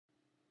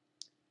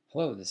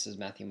Hello, this is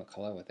Matthew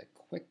McCullough with a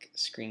quick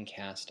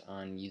screencast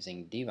on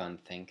using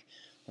DevonThink,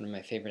 one of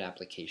my favorite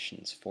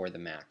applications for the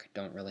Mac.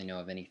 Don't really know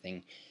of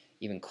anything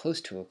even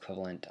close to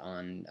equivalent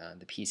on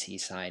the PC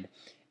side.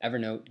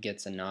 Evernote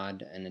gets a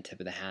nod and a tip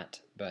of the hat,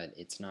 but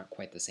it's not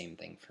quite the same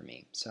thing for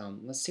me. So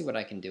let's see what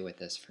I can do with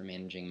this for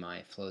managing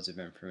my flows of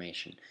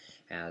information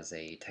as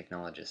a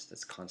technologist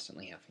that's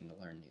constantly having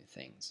to learn new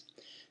things.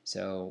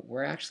 So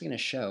we're actually going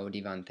to show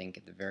DevonThink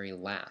at the very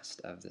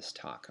last of this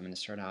talk. I'm going to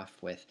start off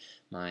with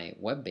my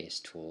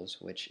web-based tools,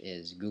 which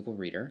is Google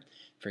Reader,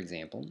 for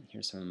example.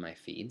 Here's some of my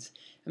feeds.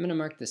 I'm going to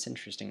mark this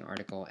interesting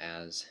article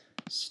as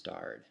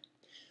starred.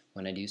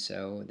 When I do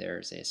so,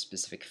 there's a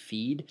specific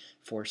feed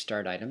for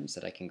starred items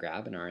that I can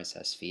grab, an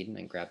RSS feed, and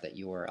I grab that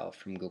URL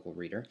from Google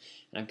Reader,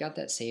 and I've got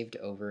that saved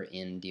over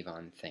in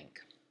DevonThink.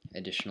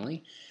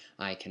 Additionally,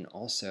 I can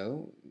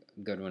also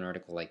go to an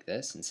article like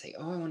this and say,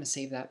 oh, I want to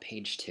save that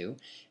page too,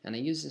 and I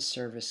use this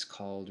service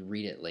called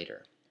Read It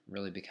Later.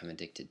 Really become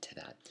addicted to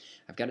that.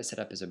 I've got it set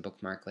up as a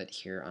bookmarklet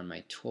here on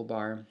my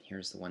toolbar.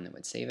 Here's the one that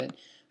would save it.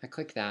 I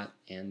click that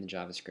and the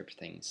JavaScript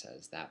thing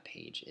says that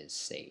page is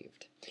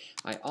saved.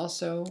 I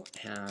also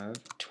have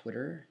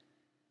Twitter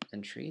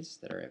entries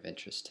that are of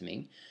interest to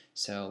me.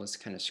 So let's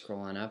kind of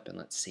scroll on up and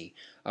let's see.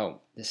 Oh,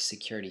 this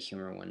security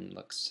humor one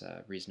looks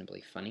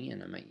reasonably funny,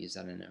 and I might use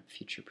that in a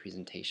future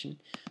presentation.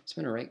 So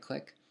I'm going to right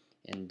click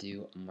and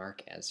do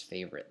mark as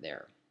favorite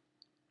there.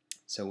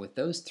 So with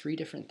those three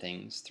different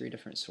things, three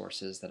different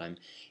sources that I'm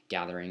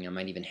gathering, I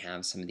might even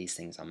have some of these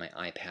things on my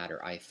iPad or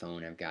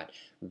iPhone. I've got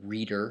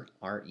Reader,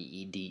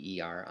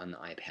 R-E-E-D-E-R on the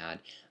iPad.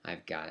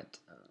 I've got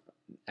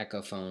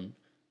Echophone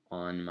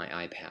on my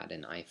iPad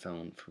and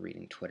iPhone for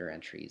reading Twitter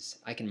entries.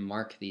 I can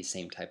mark these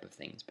same type of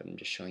things, but I'm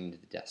just showing you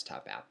the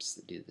desktop apps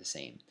that do the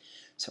same.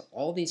 So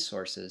all these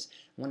sources,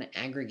 I want to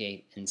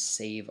aggregate and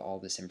save all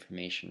this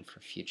information for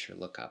future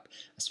lookup,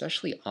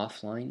 especially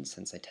offline,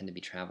 since I tend to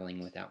be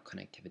traveling without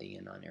connectivity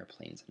and on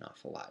airplanes an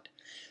awful lot.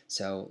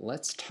 So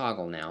let's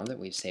toggle, now that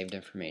we've saved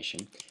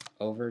information,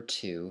 over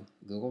to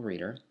Google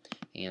Reader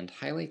and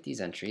highlight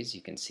these entries.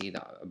 You can see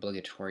the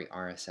obligatory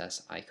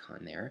RSS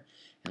icon there.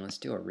 And let's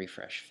do a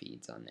refresh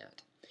feeds on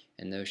that.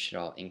 And those should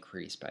all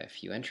increase by a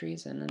few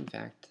entries, and in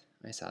fact,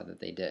 I saw that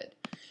they did.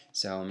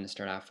 So I'm going to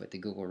start off with the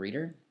Google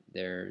Reader.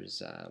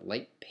 There's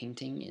light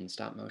painting in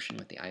stop motion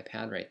with the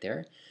iPad right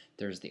there.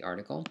 There's the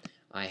article.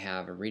 I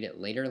have a read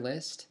it later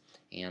list,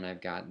 and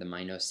I've got the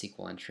my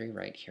NoSQL entry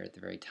right here at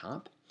the very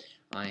top.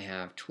 I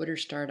have Twitter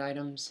starred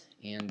items,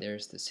 and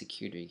there's the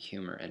security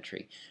humor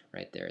entry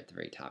right there at the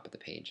very top of the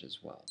page as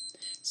well.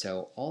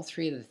 So all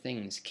three of the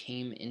things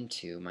came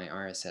into my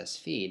RSS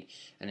feed,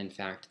 and in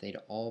fact they'd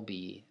all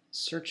be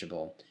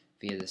searchable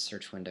via the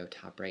search window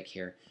top right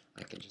here.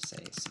 I could just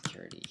say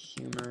security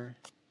humor,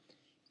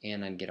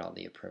 and I'd get all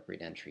the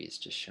appropriate entries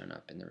just shown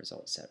up in the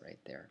results set right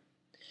there.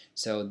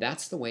 So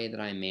that's the way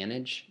that I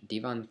manage.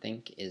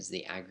 DevonThink is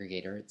the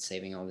aggregator. It's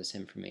saving all this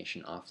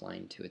information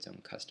offline to its own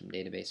custom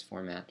database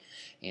format.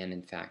 And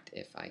in fact,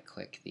 if I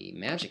click the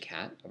magic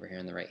hat over here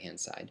on the right hand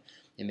side,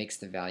 it makes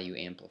the value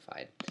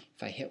amplified.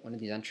 If I hit one of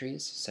these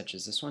entries, such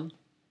as this one,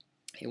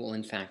 it will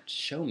in fact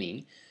show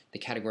me the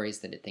categories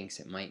that it thinks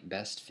it might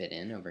best fit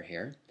in over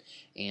here.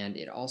 And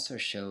it also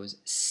shows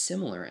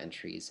similar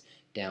entries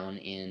down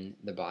in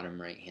the bottom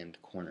right hand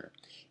corner.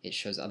 It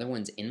shows other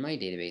ones in my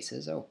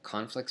databases. Oh,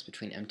 conflicts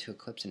between M2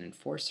 Eclipse and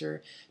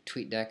Enforcer,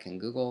 TweetDeck,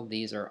 and Google.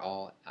 These are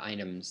all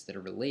items that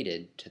are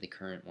related to the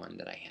current one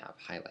that I have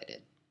highlighted.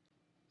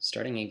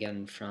 Starting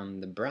again from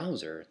the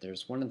browser,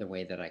 there's one other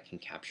way that I can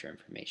capture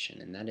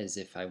information, and that is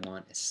if I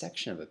want a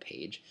section of a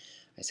page,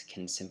 I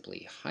can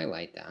simply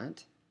highlight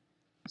that,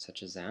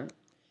 such as that,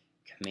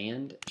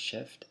 Command,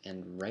 Shift,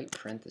 and right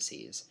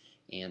parentheses,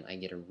 and I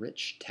get a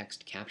rich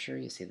text capture.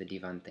 You see the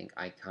DevonThink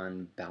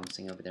icon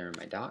bouncing over there in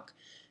my dock.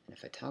 And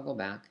if I toggle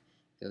back,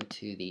 go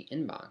to the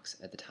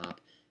inbox at the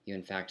top, you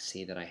in fact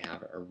see that I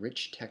have a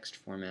rich text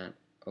format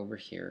over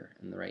here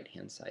in the right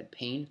hand side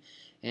pane.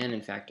 And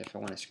in fact, if I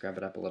want to scrub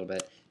it up a little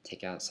bit,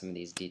 take out some of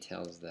these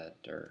details that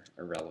are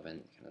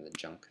irrelevant, kind of the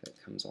junk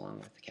that comes along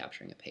with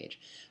capturing a page,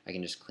 I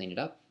can just clean it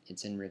up.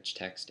 It's in rich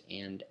text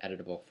and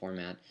editable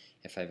format.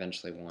 If I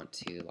eventually want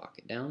to lock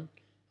it down,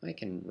 I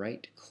can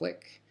right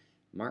click,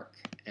 mark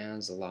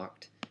as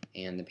locked,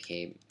 and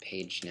the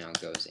page now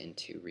goes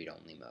into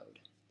read-only mode.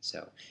 So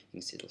you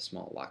can see the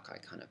small lock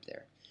icon up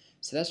there.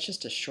 So that's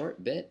just a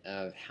short bit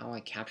of how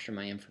I capture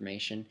my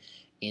information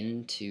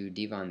into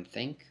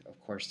DevonThink. Of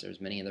course,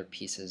 there's many other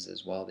pieces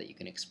as well that you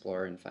can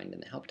explore and find in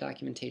the help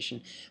documentation,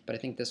 but I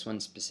think this one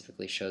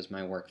specifically shows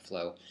my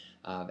workflow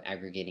of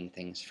aggregating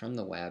things from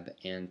the web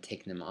and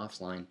taking them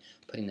offline,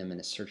 putting them in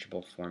a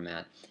searchable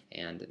format,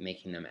 and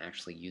making them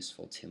actually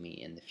useful to me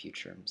in the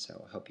future.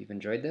 So I hope you've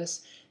enjoyed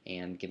this,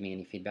 and give me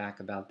any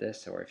feedback about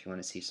this, or if you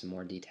want to see some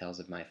more details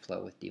of my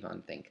flow with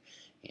DevonThink,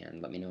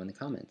 and let me know in the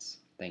comments.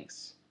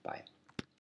 Thanks. Bye.